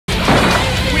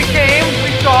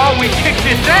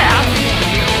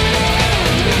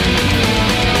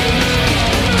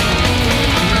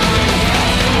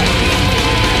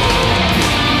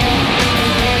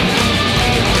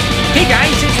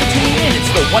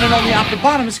One and only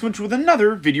Optibotimus coming to with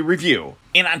another video review.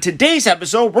 And on today's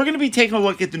episode, we're going to be taking a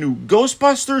look at the new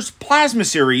Ghostbusters Plasma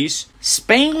Series,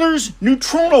 Spengler's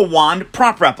NEUTRONA wand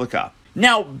prop replica.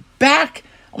 Now, back,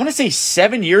 I want to say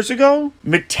 7 years ago,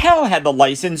 Mattel had the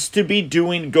license to be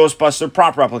doing Ghostbuster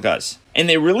prop replicas. And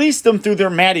they released them through their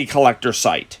Matty Collector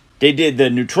site. They did the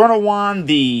NEUTRONA wand,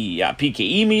 the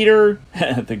PKE meter,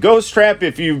 the Ghost Trap.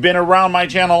 If you've been around my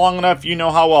channel long enough, you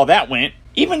know how well that went.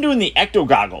 Even doing the Ecto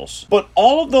Goggles. But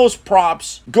all of those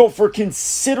props go for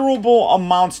considerable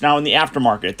amounts now in the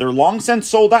aftermarket. They're long since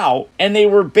sold out, and they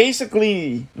were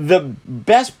basically the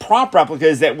best prop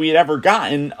replicas that we had ever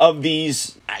gotten of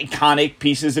these iconic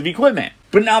pieces of equipment.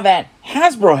 But now that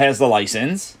Hasbro has the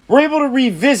license, we're able to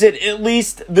revisit at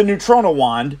least the NEUTRONA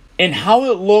wand and how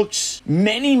it looks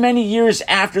many, many years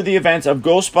after the events of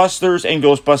Ghostbusters and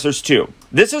Ghostbusters 2.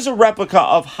 This is a replica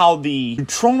of how the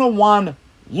NEUTRONA wand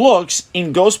looks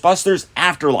in Ghostbusters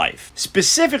Afterlife,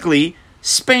 specifically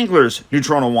Spengler's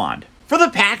NEUTRONA wand. For the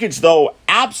package though,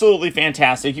 absolutely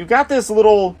fantastic. You got this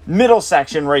little middle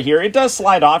section right here. It does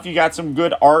slide off. You got some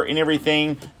good art and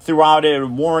everything throughout it,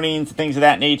 warnings, things of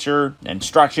that nature,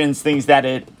 instructions, things that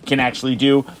it can actually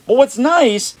do. But what's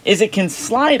nice is it can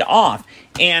slide off.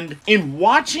 And in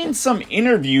watching some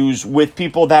interviews with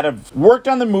people that have worked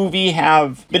on the movie,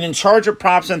 have been in charge of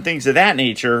props and things of that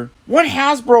nature, what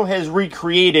Hasbro has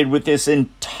recreated with this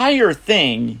entire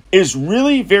thing is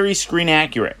really very screen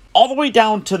accurate. All the way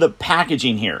down to the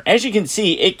packaging here. As you can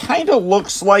see, it kind of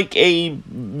looks like a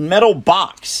metal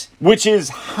box, which is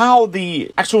how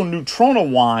the actual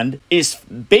NEUTRONA wand is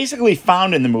basically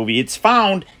found in the movie. It's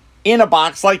found in a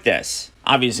box like this.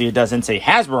 Obviously, it doesn't say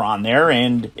Hasbro on there,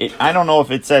 and I don't know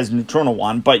if it says NEUTRONA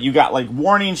wand, but you got like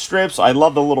warning strips. I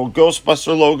love the little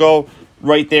Ghostbuster logo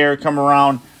right there. Come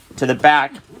around to the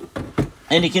back,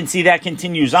 and you can see that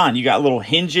continues on. You got little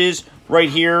hinges right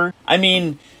here. I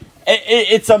mean,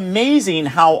 it's amazing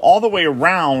how all the way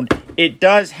around it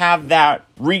does have that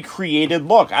recreated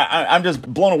look. I'm just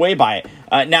blown away by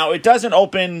it. Now, it doesn't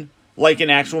open like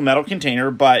an actual metal container,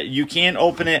 but you can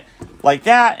open it like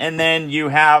that, and then you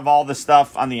have all the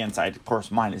stuff on the inside. Of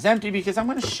course, mine is empty because I'm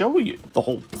going to show you the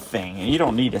whole thing, and you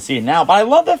don't need to see it now. But I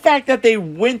love the fact that they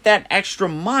went that extra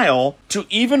mile to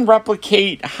even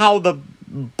replicate how the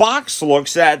box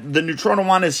looks that the NEUTRONA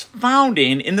wand is found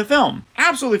in the film.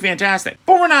 Absolutely fantastic.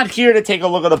 But we're not here to take a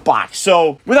look at the box.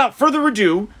 So without further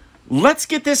ado, let's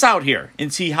get this out here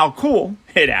and see how cool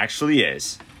it actually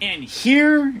is. And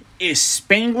here is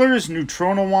Spengler's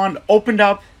NEUTRONA wand opened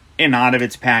up and out of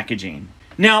its packaging.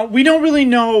 Now, we don't really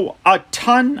know a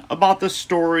ton about the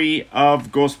story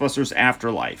of Ghostbusters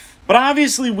Afterlife, but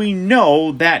obviously we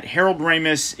know that Harold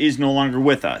Ramis is no longer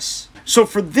with us. So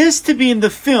for this to be in the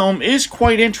film is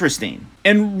quite interesting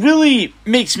and really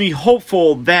makes me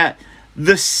hopeful that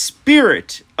the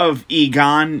spirit of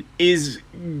Egon is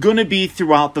going to be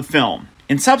throughout the film,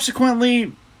 and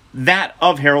subsequently that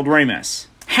of Harold Ramis.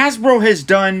 Hasbro has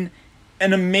done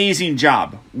an amazing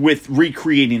job with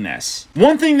recreating this.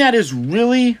 One thing that is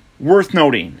really worth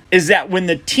noting is that when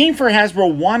the team for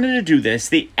Hasbro wanted to do this,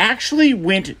 they actually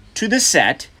went to the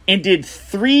set and did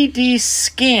 3D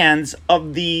scans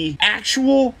of the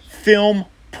actual film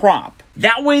prop.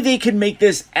 That way they could make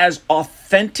this as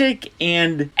authentic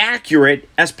and accurate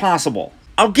as possible.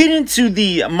 I'll get into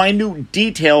the minute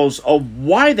details of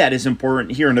why that is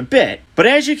important here in a bit, but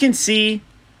as you can see,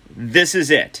 this is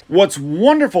it. What's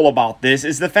wonderful about this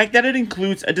is the fact that it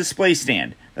includes a display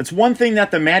stand. That's one thing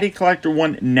that the Matty Collector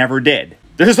one never did.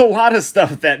 There's a lot of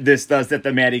stuff that this does that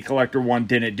the Matty Collector one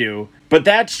didn't do, but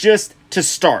that's just to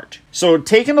start. So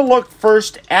taking a look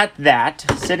first at that,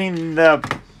 setting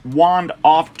the wand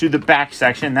off to the back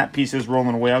section, that piece is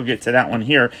rolling away. I'll get to that one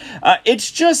here.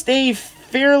 It's just a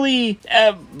fairly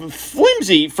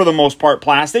flimsy, for the most part,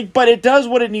 plastic, but it does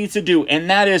what it needs to do, and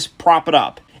that is prop it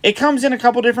up. It comes in a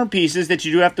couple different pieces that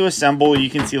you do have to assemble.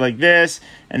 You can see like this,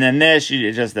 and then this.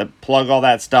 You just plug all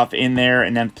that stuff in there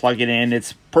and then plug it in.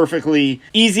 It's perfectly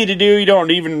easy to do. You don't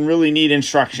even really need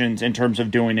instructions in terms of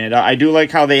doing it. I do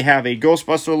like how they have a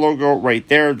Ghostbuster logo right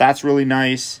there. That's really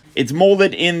nice. It's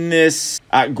molded in this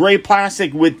gray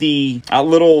plastic with the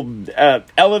little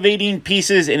elevating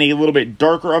pieces in a little bit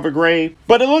darker of a gray.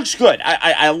 But it looks good.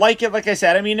 I like it, like I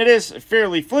said. I mean, it is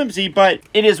fairly flimsy, but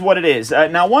it is what it is.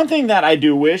 Now, one thing that I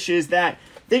do wish is that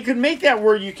they could make that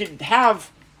where you could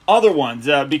have other ones.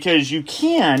 Because you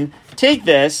can take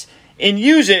this and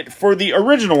use it for the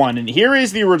original one. And here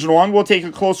is the original one. We'll take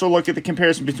a closer look at the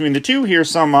comparison between the two. Here's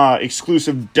some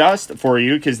exclusive dust for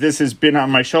you, because this has been on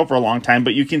my shelf for a long time.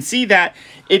 But you can see that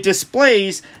it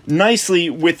displays nicely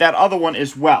with that other one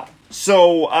as well.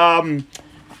 So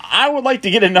I would like to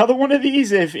get another one of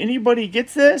these. If anybody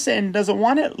gets this and doesn't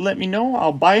want it, let me know.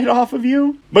 I'll buy it off of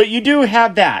you. But you do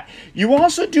have that. You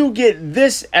also do get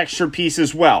this extra piece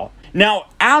as well. Now,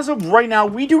 as of right now,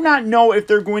 we do not know if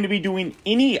they're going to be doing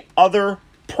any other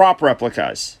prop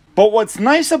replicas. But what's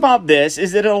nice about this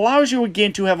is that it allows you,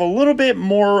 again, to have a little bit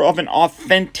more of an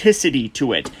authenticity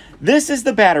to it. This is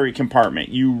the battery compartment.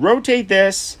 You rotate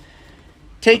this,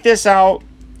 take this out,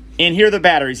 and here are the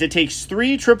batteries. It takes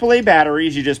 3 AAA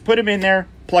batteries. You just put them in there,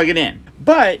 plug it in.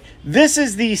 But this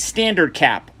is the standard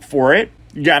cap for it.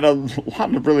 You got a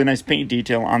lot of really nice paint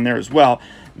detail on there as well.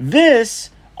 This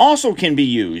also can be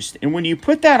used. And when you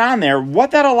put that on there,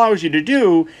 what that allows you to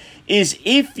do is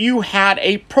if you had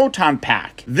a proton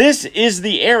pack, this is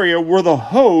the area where the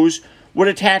hose would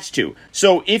attach to.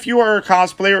 So if you are a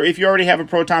cosplayer, if you already have a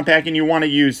proton pack and you want to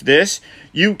use this,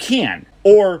 you can.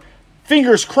 Or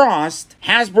fingers crossed,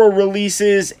 Hasbro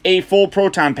releases a full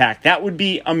proton pack. That would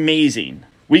be amazing.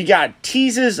 We got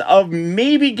teases of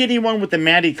maybe getting one with the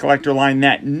Matty Collector line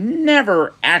that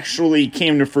never actually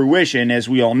came to fruition, as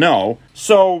we all know.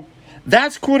 So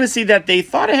that's cool to see that they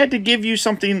thought ahead to give you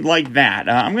something like that.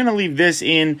 I'm going to leave this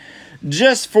in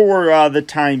just for the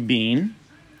time being.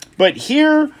 But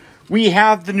here we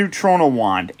have the NEUTRONA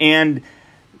wand, and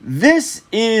this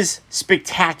is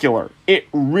spectacular. It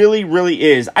really, really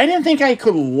is. I didn't think I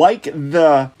could like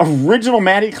the original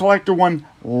Matty Collector one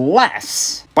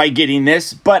less by getting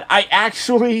this, but I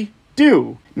actually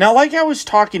do. Now, like I was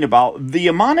talking about, the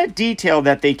amount of detail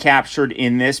that they captured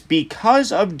in this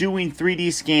because of doing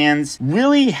 3D scans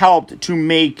really helped to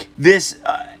make this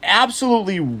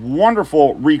absolutely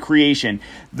wonderful recreation.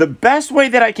 The best way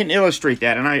that I can illustrate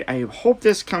that, and I hope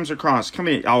this comes across. Come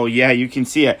in. Oh, yeah, you can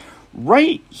see it.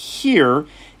 Right here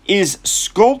is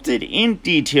sculpted in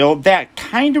detail that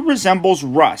kind of resembles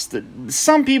rust.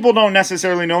 Some people don't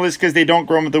necessarily know this because they don't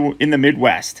grow up in the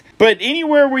Midwest. But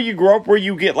anywhere where you grow up where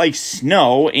you get like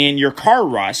snow and your car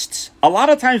rusts, a lot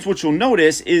of times what you'll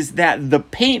notice is that the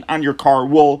paint on your car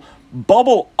will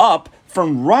bubble up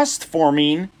from rust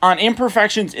forming on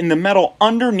imperfections in the metal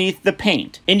underneath the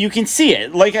paint. And you can see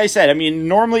it. Like I said, I mean,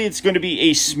 normally it's going to be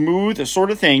a smooth sort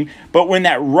of thing, but when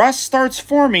that rust starts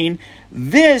forming,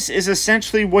 this is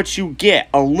essentially what you get,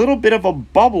 a little bit of a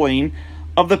bubbling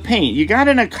of the paint. You got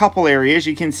it in a couple areas.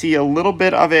 You can see a little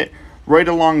bit of it right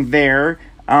along there.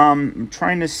 I'm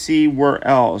trying to see where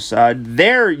else.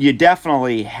 There you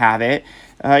definitely have it.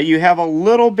 You have a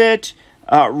little bit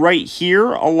right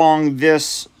here along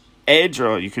this edge,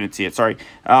 or you couldn't see it, sorry,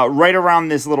 right around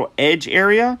this little edge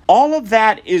area. All of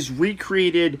that is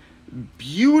recreated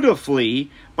beautifully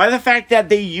by the fact that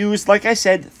they used, like I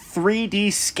said,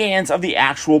 3D scans of the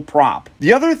actual prop.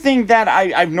 The other thing that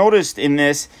I've noticed in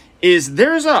this is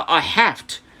there's a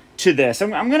heft to this.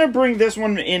 I'm going to bring this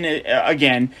one in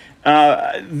again.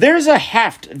 There's a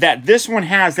heft that this one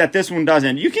has that this one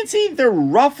doesn't. You can see they're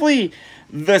roughly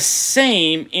the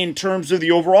same in terms of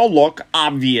the overall look,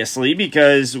 obviously,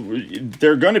 because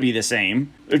they're going to be the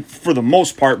same for the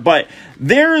most part, but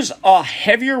there's a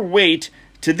heavier weight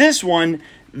to this one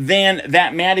than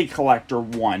that Matty Collector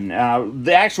one.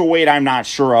 The actual weight I'm not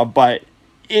sure of, but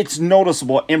it's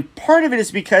noticeable, and part of it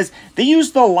is because they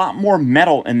used a lot more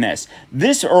metal in this.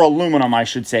 Or aluminum, I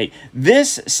should say.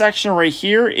 This section right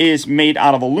here is made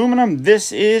out of aluminum.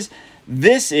 This is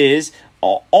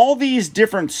all these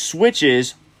different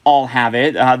switches all have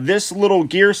it. This little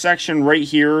gear section right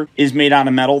here is made out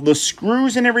of metal. The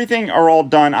screws and everything are all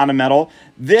done out of metal.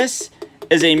 This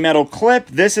is a metal clip.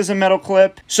 This is a metal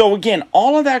clip. So again,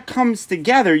 all of that comes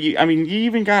together. I mean, you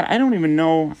even got, I don't even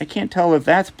know, I can't tell if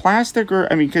that's plastic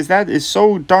or, I mean, because that is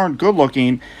so darn good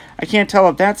looking. I can't tell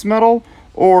if that's metal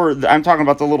or, I'm talking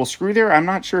about the little screw there. I'm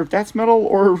not sure if that's metal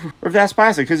or if that's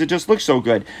plastic because it just looks so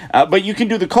good. But you can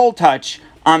do the cold touch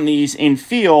on these and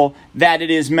feel that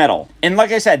it is metal. And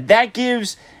like I said, that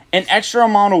gives an extra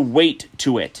amount of weight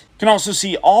to it. You can also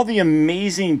see all the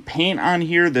amazing paint on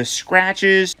here, the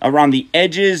scratches around the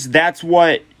edges. That's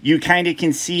what you kind of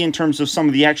can see in terms of some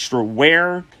of the extra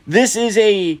wear. This is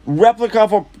a replica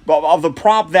of the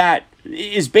prop that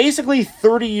is basically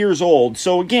 30 years old.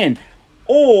 So again,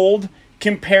 old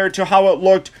compared to how it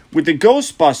looked with the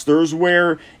Ghostbusters,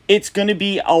 where it's going to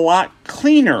be a lot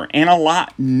cleaner and a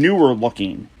lot newer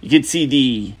looking. You can see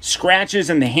the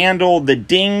scratches in the handle, the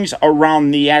dings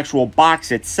around the actual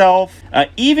box itself.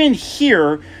 Even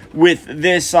here with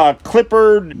this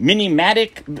clippered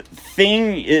mini-matic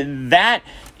thing, that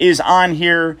is on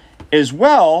here as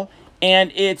well.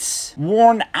 And it's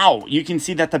worn out. You can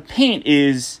see that the paint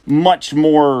is much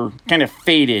more kind of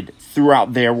faded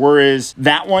throughout there, whereas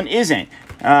that one isn't.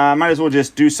 Might as well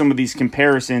just do some of these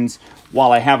comparisons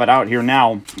while I have it out here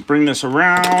now. Bring this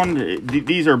around.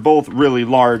 These are both really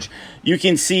large. You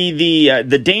can see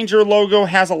the Danger logo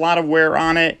has a lot of wear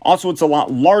on it. Also, it's a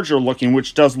lot larger looking,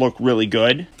 which does look really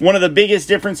good. One of the biggest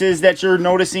differences that you're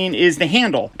noticing is the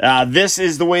handle. This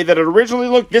is the way that it originally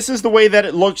looked. This is the way that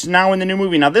it looks now in the new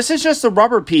movie. Now, this is just a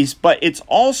rubber piece, but it's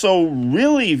also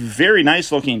really very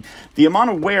nice looking. The amount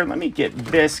of wear, let me get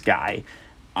this guy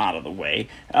out of the way.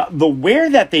 The wear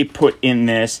that they put in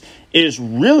this is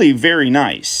really very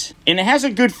nice, and it has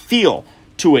a good feel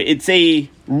to it. It's a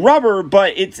rubber,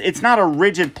 but it's not a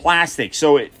rigid plastic,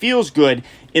 so it feels good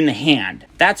in the hand.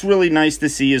 That's really nice to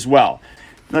see as well.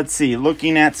 Let's see,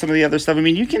 looking at some of the other stuff, I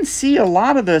mean, you can see a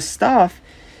lot of the stuff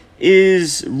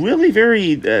is really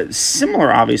very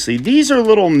similar, obviously. These are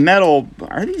little metal.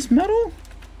 Are these metal?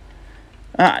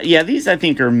 Yeah, these I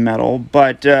think are metal,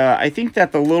 but I think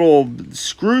that the little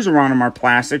screws around them are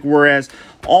plastic, whereas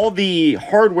all the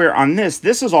hardware on this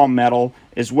is all metal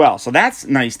as well. So that's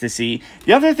nice to see.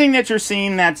 The other thing that you're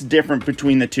seeing that's different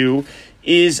between the two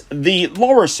is the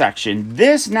lower section.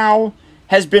 This now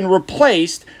has been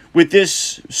replaced with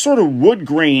this sort of wood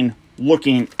grain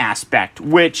looking aspect,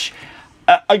 which,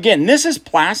 again, this is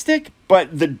plastic,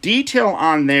 but the detail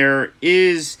on there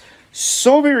is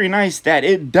so very nice that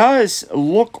it does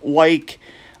look like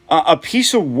a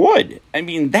piece of wood. I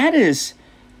mean, that is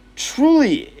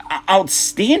truly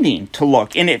outstanding to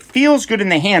look, and it feels good in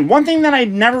the hand. One thing that I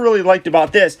never really liked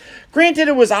about this, granted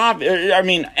it was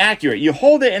accurate. You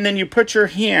hold it and then you put your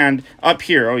hand up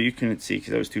here. Oh, you couldn't see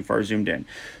because I was too far zoomed in.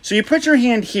 So you put your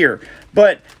hand here,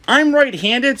 but I'm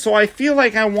right-handed, so I feel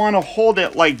like I want to hold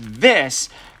it like this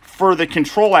for the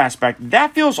control aspect.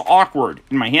 That feels awkward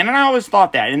in my hand, and I always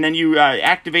thought that. And then you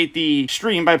activate the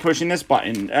stream by pushing this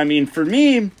button. I mean, for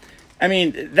me, I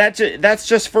mean, that's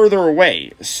just further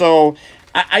away. So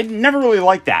I never really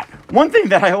liked that. One thing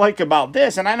that I like about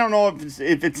this, and I don't know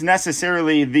if it's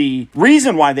necessarily the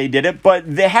reason why they did it, but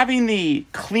having the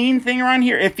clean thing around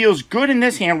here, it feels good in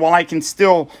this hand while I can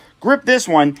still grip this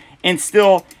one and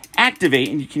still activate,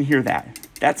 and you can hear that.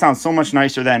 That sounds so much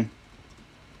nicer than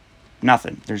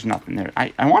nothing. There's nothing there.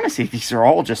 I want to say these are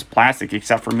all just plastic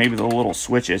except for maybe the little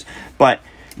switches. But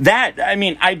that, I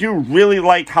mean, I do really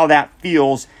like how that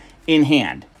feels in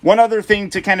hand. One other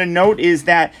thing to kind of note is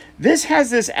that this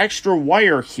has this extra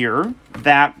wire here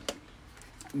that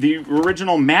the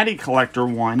original Matty Collector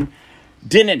one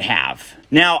didn't have.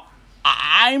 Now,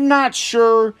 I'm not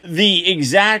sure the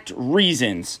exact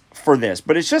reasons for this,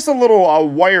 but it's just a little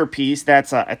wire piece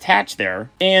that's attached there.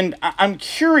 And I'm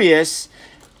curious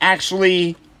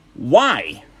actually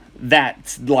why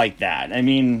that's like that. I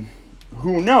mean,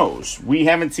 who knows? We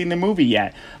haven't seen the movie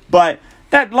yet, but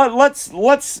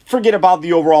let's forget about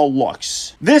the overall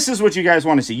looks. This is what you guys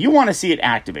want to see. You want to see it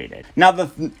activated. Now,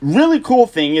 the really cool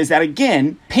thing is that,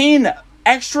 again, paying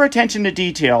extra attention to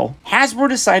detail, Hasbro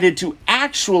decided to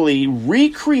actually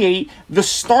recreate the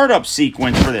startup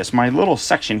sequence for this. My little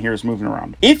section here is moving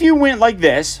around. If you went like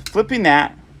this, flipping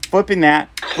that, flipping that,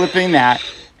 flipping that,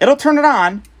 it'll turn it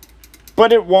on,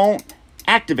 but it won't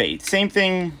activate. Same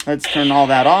thing, let's turn all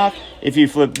that off. If you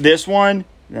flip this one,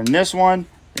 then this one,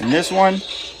 then this one,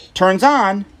 turns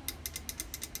on,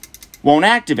 won't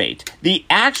activate. The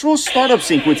actual startup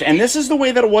sequence, and this is the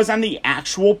way that it was on the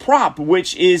actual prop,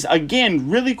 which is, again,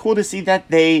 really cool to see that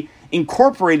they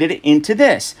incorporated it into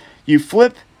this. You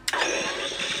flip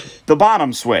the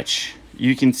bottom switch.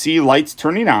 You can see lights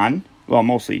turning on. Well,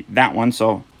 mostly that one,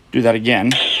 so do that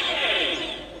again.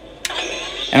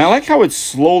 And I like how it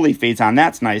slowly fades on.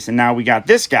 That's nice. And now we got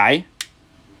this guy,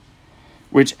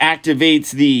 which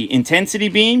activates the intensity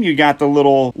beam. You got the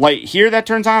little light here that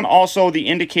turns on. Also, the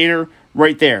indicator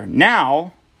right there.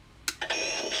 Now,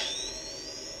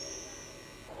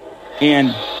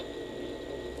 and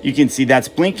you can see that's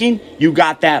blinking. You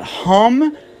got that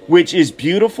hum, which is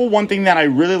beautiful. One thing that I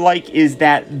really like is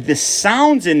that the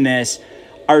sounds in this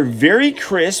are very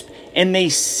crisp and they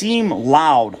seem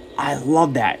loud. I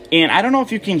love that. And I don't know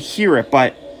if you can hear it,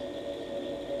 but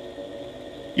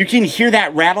you can hear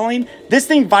that rattling. This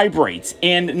thing vibrates.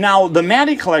 And now the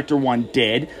Matty Collector one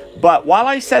did. But while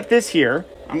I set this here,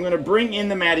 I'm going to bring in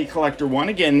the Matty Collector one.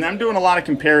 Again, I'm doing a lot of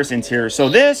comparisons here. So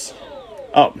this,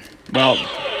 oh, well,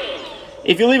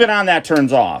 if you leave it on, that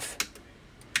turns off.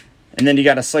 And then you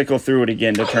got to cycle through it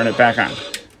again to turn it back on.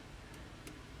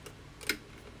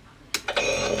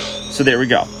 So there we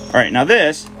go. All right, now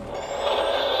this.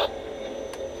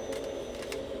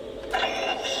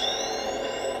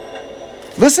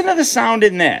 Listen to the sound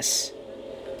in this.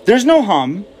 There's no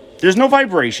hum, there's no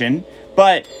vibration,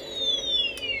 but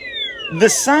the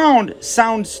sound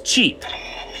sounds cheap.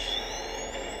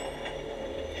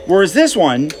 Whereas this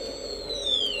one,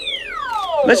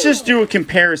 let's just do a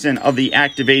comparison of the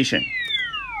activation.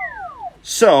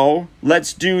 So,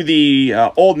 let's do the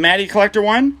old Matty Collector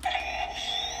one.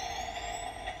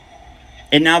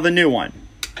 And now the new one.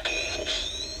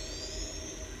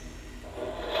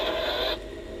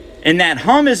 And that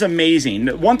hum is amazing.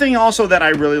 One thing also that I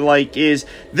really like is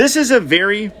this is a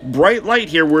very bright light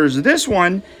here, whereas this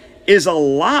one is a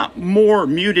lot more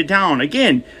muted down.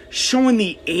 Again, showing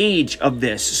the age of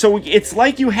this. So it's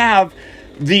like you have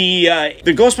the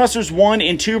Ghostbusters 1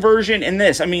 and 2 version and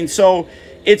this. I mean, so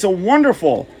it's a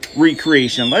wonderful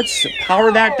recreation. Let's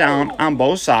power that down on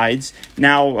both sides.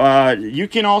 Now, you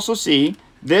can also see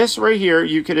this right here.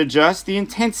 You could adjust the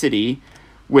intensity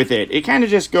with it. It kind of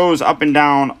just goes up and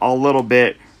down a little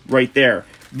bit right there.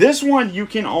 This one, you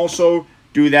can also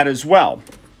do that as well.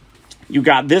 You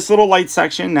got this little light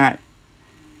section that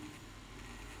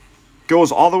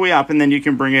goes all the way up, and then you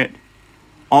can bring it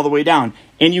all the way down.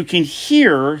 And you can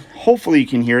hear, hopefully you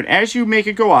can hear it, as you make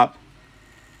it go up.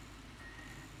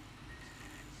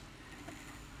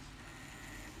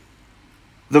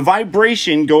 The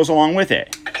vibration goes along with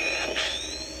it.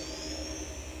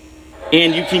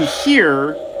 And you can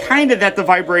hear kind of that the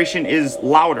vibration is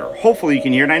louder. Hopefully you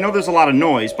can hear it. I know there's a lot of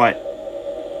noise, but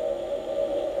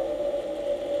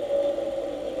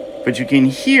you can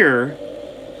hear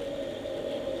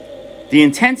the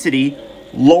intensity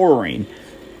lowering.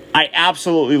 I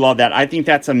absolutely love that. I think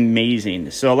that's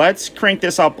amazing. So let's crank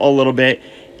this up a little bit.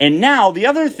 And now the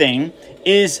other thing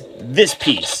is this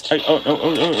piece.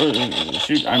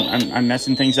 Shoot, I'm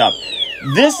messing things up.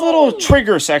 This little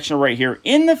trigger section right here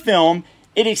in the film,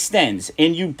 it extends,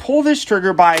 and you pull this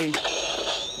trigger by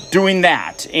doing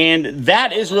that, and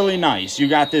that is really nice. You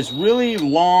got this really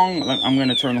long, I'm going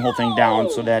to turn the whole thing down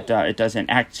so that it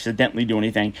doesn't accidentally do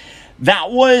anything.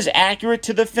 That was accurate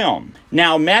to the film.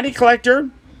 Now, Matty Collector,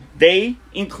 they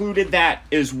included that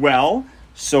as well,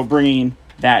 so bringing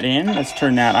that in, let's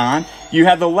turn that on. You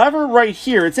have the lever right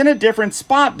here. It's in a different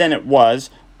spot than it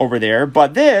was over there,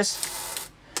 but this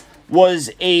was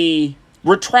a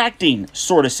retracting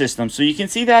sort of system. So you can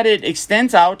see that it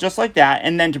extends out just like that.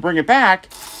 And then to bring it back,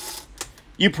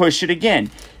 you push it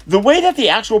again. The way that the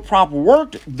actual prop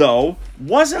worked, though,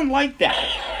 wasn't like that.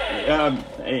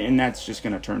 And that's just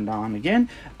going to turn down again.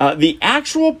 The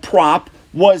actual prop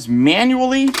was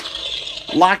manually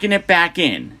locking it back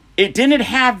in. It didn't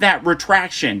have that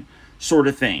retraction sort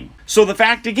of thing. So the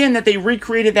fact, again, that they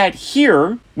recreated that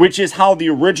here, which is how the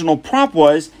original prop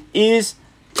was, is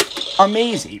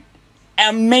amazing.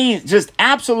 Just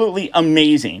absolutely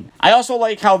amazing. I also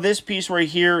like how this piece right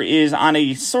here is on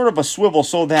a sort of a swivel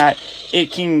so that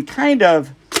it can kind of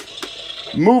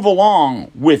move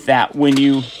along with that when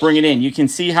you bring it in. You can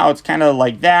see how it's kind of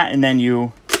like that, and then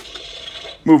you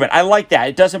move it. I like that.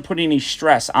 It doesn't put any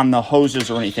stress on the hoses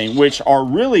or anything, which are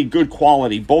really good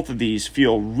quality. Both of these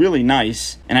feel really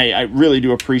nice, and I really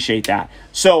do appreciate that.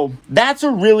 So that's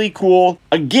a really cool,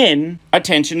 again,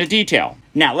 attention to detail.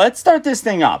 Now, let's start this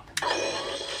thing up.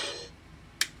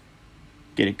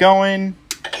 Get it going.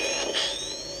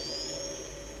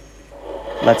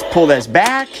 Let's pull this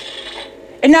back.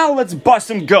 And now let's bust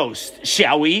some ghosts,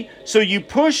 shall we? So you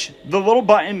push the little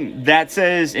button that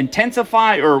says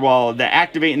intensify, or well, the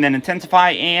activate and then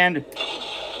intensify, and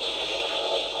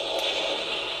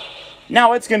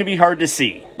now it's going to be hard to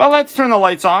see. But let's turn the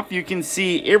lights off. You can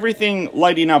see everything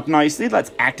lighting up nicely.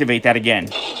 Let's activate that again.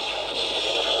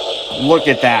 Look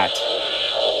at that.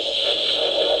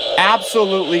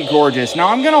 Absolutely gorgeous. Now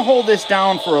I'm going to hold this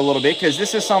down for a little bit because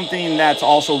this is something that's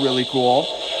also really cool.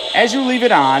 As you leave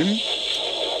it on,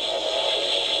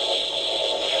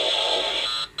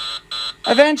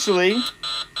 eventually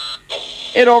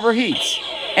it overheats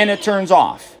and it turns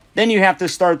off. Then you have to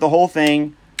start the whole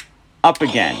thing up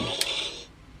again.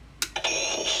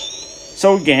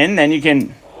 So again, then you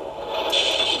can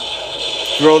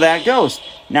throw that ghost.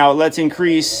 Now let's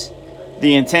increase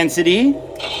the intensity.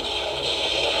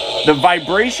 The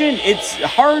vibration, it's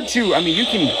hard to, I mean, you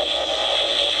can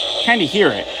kind of hear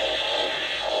it.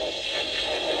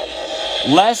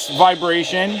 Less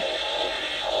vibration,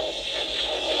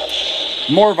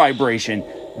 more vibration.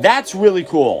 That's really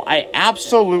cool. I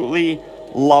absolutely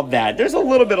love that. There's a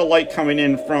little bit of light coming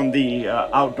in from the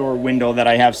outdoor window that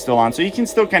I have still on, so you can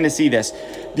still kind of see this.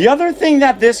 The other thing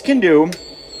that this can do,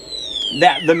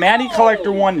 that the Matty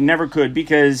Collector one never could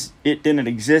because it didn't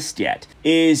exist yet,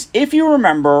 is if you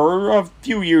remember a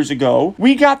few years ago,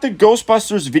 we got the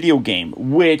Ghostbusters video game,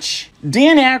 which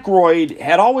Dan Aykroyd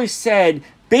had always said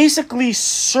basically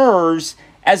serves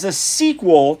as a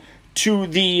sequel to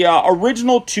the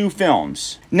original two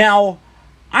films. Now,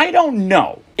 I don't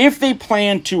know if they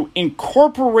plan to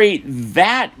incorporate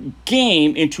that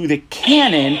game into the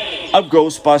canon of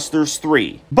Ghostbusters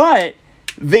 3. But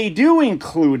they do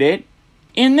include it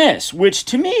in this, which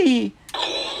to me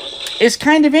is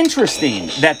kind of interesting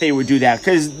that they would do that,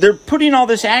 because they're putting all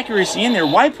this accuracy in there.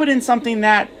 Why put in something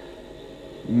that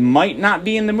might not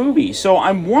be in the movie? So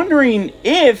I'm wondering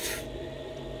if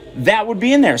that would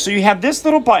be in there. So you have this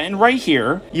little button right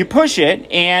here. You push it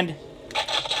and...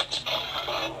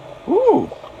 Ooh,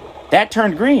 that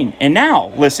turned green. And now,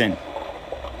 listen.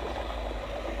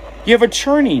 You have a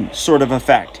churning sort of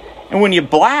effect. And when you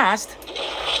blast,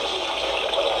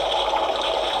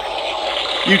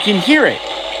 you can hear it.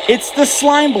 It's the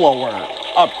slime blower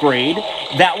upgrade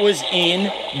that was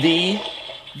in the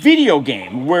video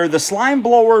game, where the slime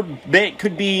blower bit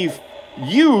could be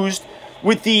used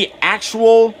with the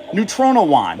actual NEUTRONA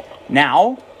wand.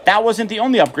 Now, that wasn't the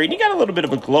only upgrade. You got a little bit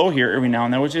of a glow here every now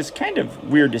and then, which is kind of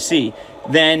weird to see.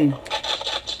 Then,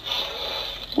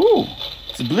 ooh,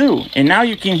 it's blue. And now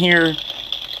you can hear,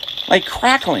 like,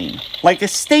 crackling, like a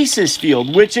stasis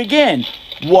field, which, again,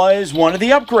 was one of the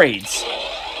upgrades.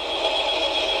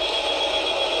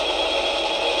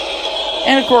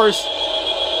 And, of course,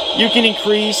 you can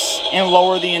increase and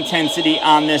lower the intensity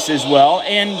on this as well.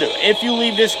 And if you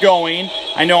leave this going,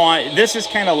 I know this is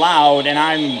kind of loud and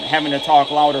I'm having to talk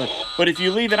louder, but if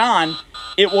you leave it on,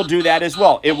 it will do that as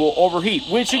well. It will overheat,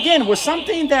 which again was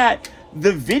something that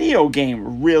the video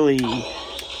game really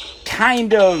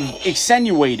kind of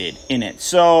accentuated in it.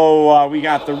 So we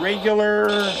got the regular,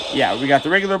 we got the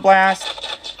regular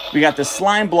blast. We got the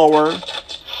slime blower.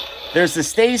 There's the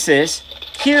stasis.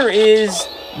 Here is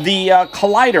the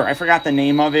collider. I forgot the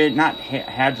name of it. Not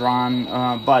Hadron,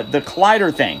 but the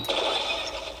collider thing.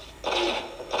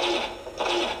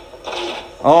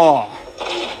 Oh.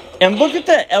 And look at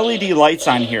the LED lights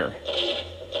on here.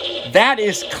 That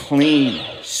is clean.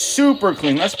 Super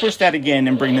clean. Let's push that again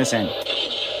and bring this in.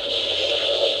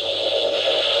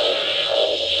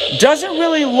 Doesn't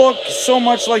really look so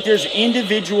much like there's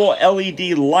individual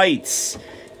LED lights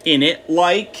in it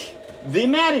like the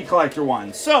Matty Collector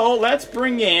one. So let's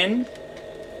bring in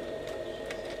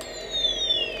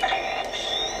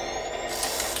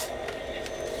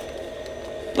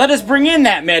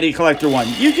that Matty Collector one.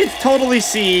 You can totally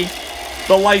see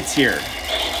the lights here.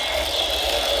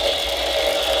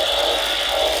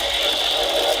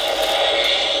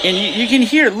 And you can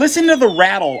hear, listen to the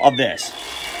rattle of this.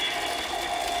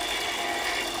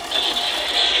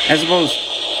 As opposed,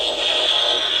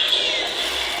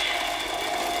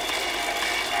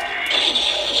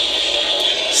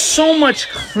 so much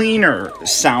cleaner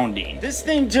sounding. This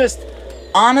thing just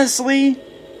honestly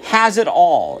has it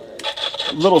all.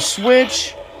 Little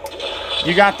switch.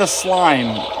 You got the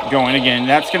slime going again.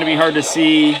 That's going to be hard to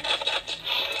see.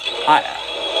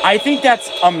 I think that's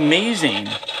amazing.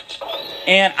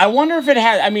 And I wonder if it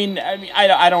has,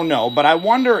 I don't know, but I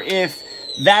wonder if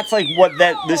that's like what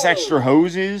this extra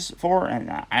hose is for.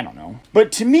 I don't know.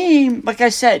 But to me, like I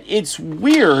said, it's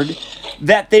weird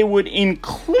that they would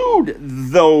include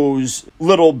those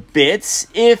little bits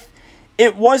if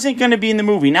it wasn't going to be in the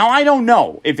movie. Now, I don't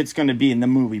know if it's going to be in the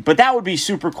movie, but that would be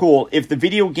super cool if the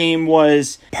video game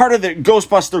was part of the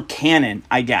Ghostbuster canon,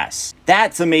 I guess.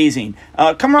 That's amazing.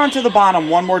 Come around to the bottom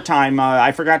one more time.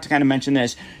 I forgot to kind of mention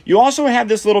this. You also have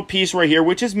this little piece right here,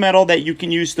 which is metal that you can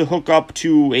use to hook up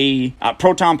to a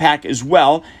proton pack as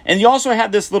well. And you also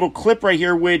have this little clip right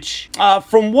here, which,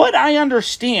 from what I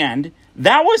understand,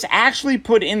 that was actually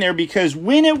put in there because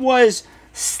when it was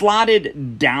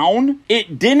slotted down,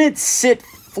 it didn't sit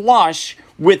flush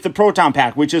with the proton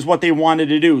pack, which is what they wanted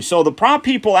to do. So the prop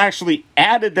people actually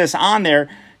added this on there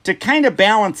to kind of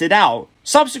balance it out.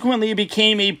 Subsequently, it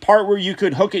became a part where you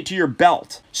could hook it to your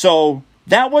belt. So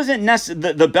that wasn't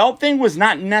the belt thing was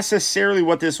not necessarily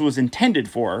what this was intended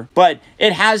for, but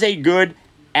it has a good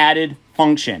added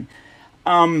function.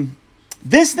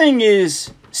 This thing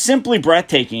is simply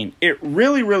breathtaking. It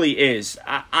really, really is.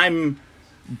 I'm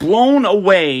blown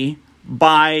away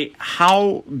by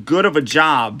how good of a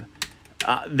job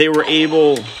they were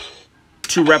able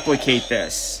to replicate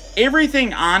this.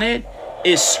 Everything on it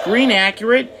is screen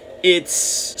accurate. It's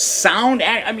sound,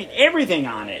 everything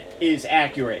on it is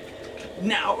accurate.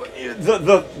 Now,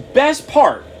 the best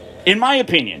part, in my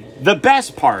opinion, the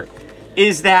best part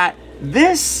is that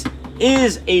this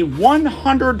is a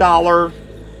 $100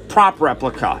 prop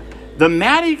replica. The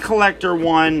Matty Collector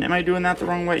one, am I doing that the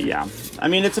wrong way? Yeah.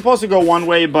 It's supposed to go one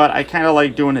way, but I kind of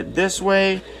like doing it this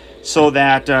way so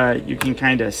that you can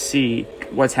kind of see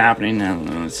what's happening. Now,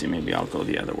 let's see, maybe I'll go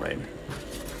the other way.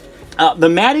 The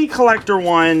Matty Collector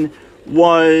one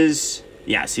was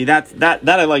Yeah, see, that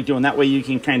I like doing. That way you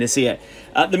can kind of see it.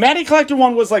 The Matty Collector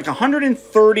one was like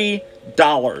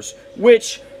 $130,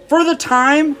 which for the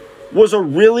time was a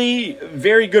really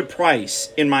very good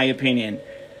price, in my opinion.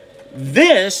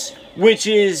 This, which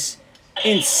is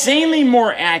insanely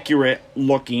more accurate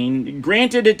looking,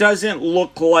 granted it doesn't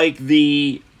look like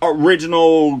the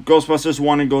original Ghostbusters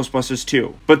 1 and Ghostbusters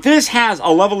 2, but this has a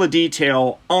level of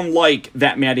detail unlike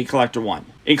that Matty Collector one.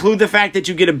 Include the fact that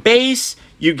you get a base,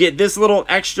 you get this little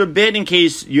extra bit in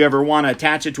case you ever want to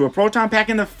attach it to a proton pack,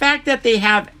 and the fact that they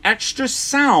have extra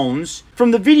sounds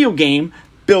from the video game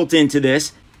built into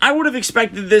this. I would have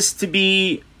expected this to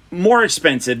be more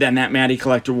expensive than that Matty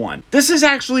Collector one. This is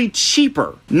actually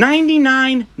cheaper,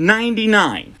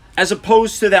 $99.99, as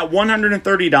opposed to that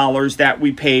 $130 that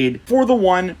we paid for the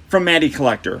one from Matty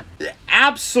Collector.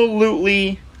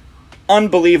 Absolutely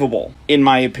unbelievable, in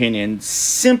my opinion.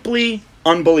 Simply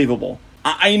unbelievable.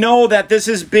 I know that this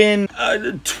has been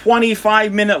a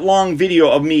 25-minute long video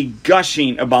of me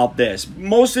gushing about this.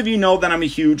 Most of you know that I'm a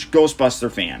huge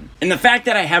Ghostbuster fan. And the fact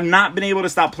that I have not been able to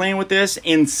stop playing with this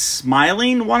and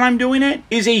smiling while I'm doing it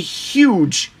is a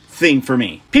huge thing for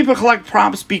me. People collect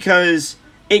props because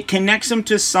it connects them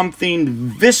to something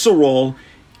visceral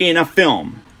in a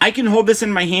film. I can hold this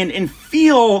in my hand and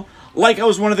feel like I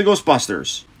was one of the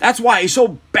Ghostbusters. That's why I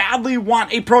so badly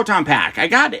want a proton pack. I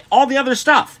got all the other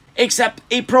stuff except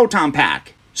a proton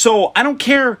pack. So I don't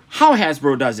care how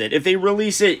Hasbro does it. If they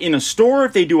release it in a store,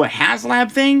 if they do a HasLab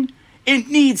thing, it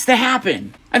needs to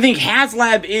happen. I think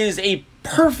HasLab is a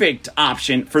perfect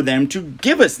option for them to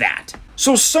give us that.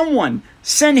 So someone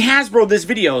send Hasbro this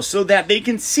video so that they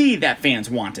can see that fans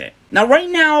want it. Now right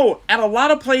now, at a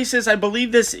lot of places, I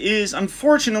believe this is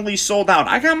unfortunately sold out.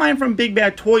 I got mine from Big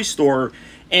Bad Toy Store,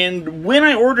 and when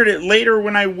I ordered it later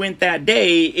when I went that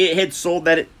day, it had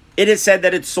said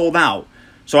that it's sold out.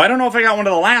 So I don't know if I got one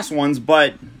of the last ones,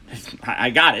 but I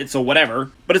got it, so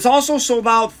whatever. But it's also sold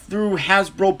out through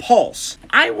Hasbro Pulse.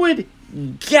 I would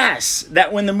guess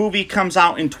that when the movie comes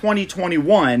out in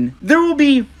 2021, there will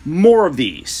be more of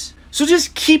these. So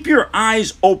just keep your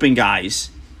eyes open,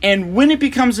 guys. And when it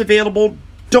becomes available,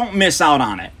 don't miss out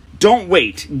on it. Don't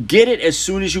wait. Get it as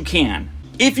soon as you can.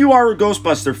 If you are a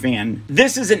Ghostbuster fan,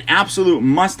 this is an absolute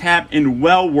must-have and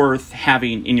well worth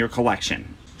having in your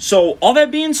collection. So, all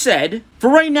that being said, for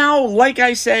right now, like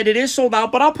I said, it is sold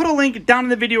out, but I'll put a link down in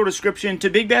the video description to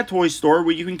Big Bad Toy Store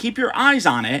where you can keep your eyes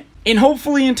on it, and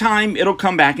hopefully in time, it'll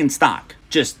come back in stock.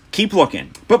 Just keep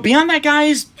looking. But beyond that,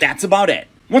 guys, that's about it.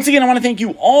 Once again, I want to thank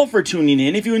you all for tuning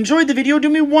in. If you enjoyed the video, do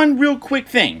me one real quick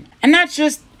thing, and that's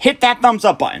just hit that thumbs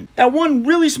up button. That one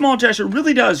really small gesture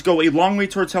really does go a long way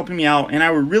towards helping me out, and I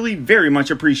would really very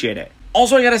much appreciate it.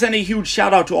 Also, I gotta send a huge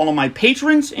shout out to all of my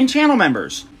patrons and channel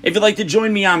members. If you'd like to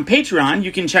join me on Patreon,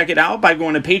 you can check it out by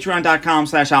going to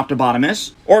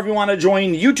patreon.com/Optibotimus. Or if you want to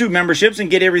join YouTube memberships and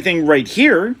get everything right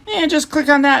here, and just click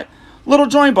on that little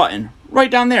join button right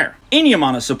down there. Any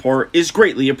amount of support is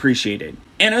greatly appreciated.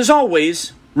 And as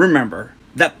always, remember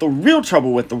that the real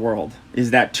trouble with the world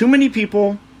is that too many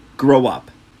people grow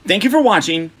up. Thank you for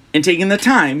watching and taking the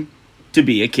time to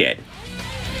be a kid.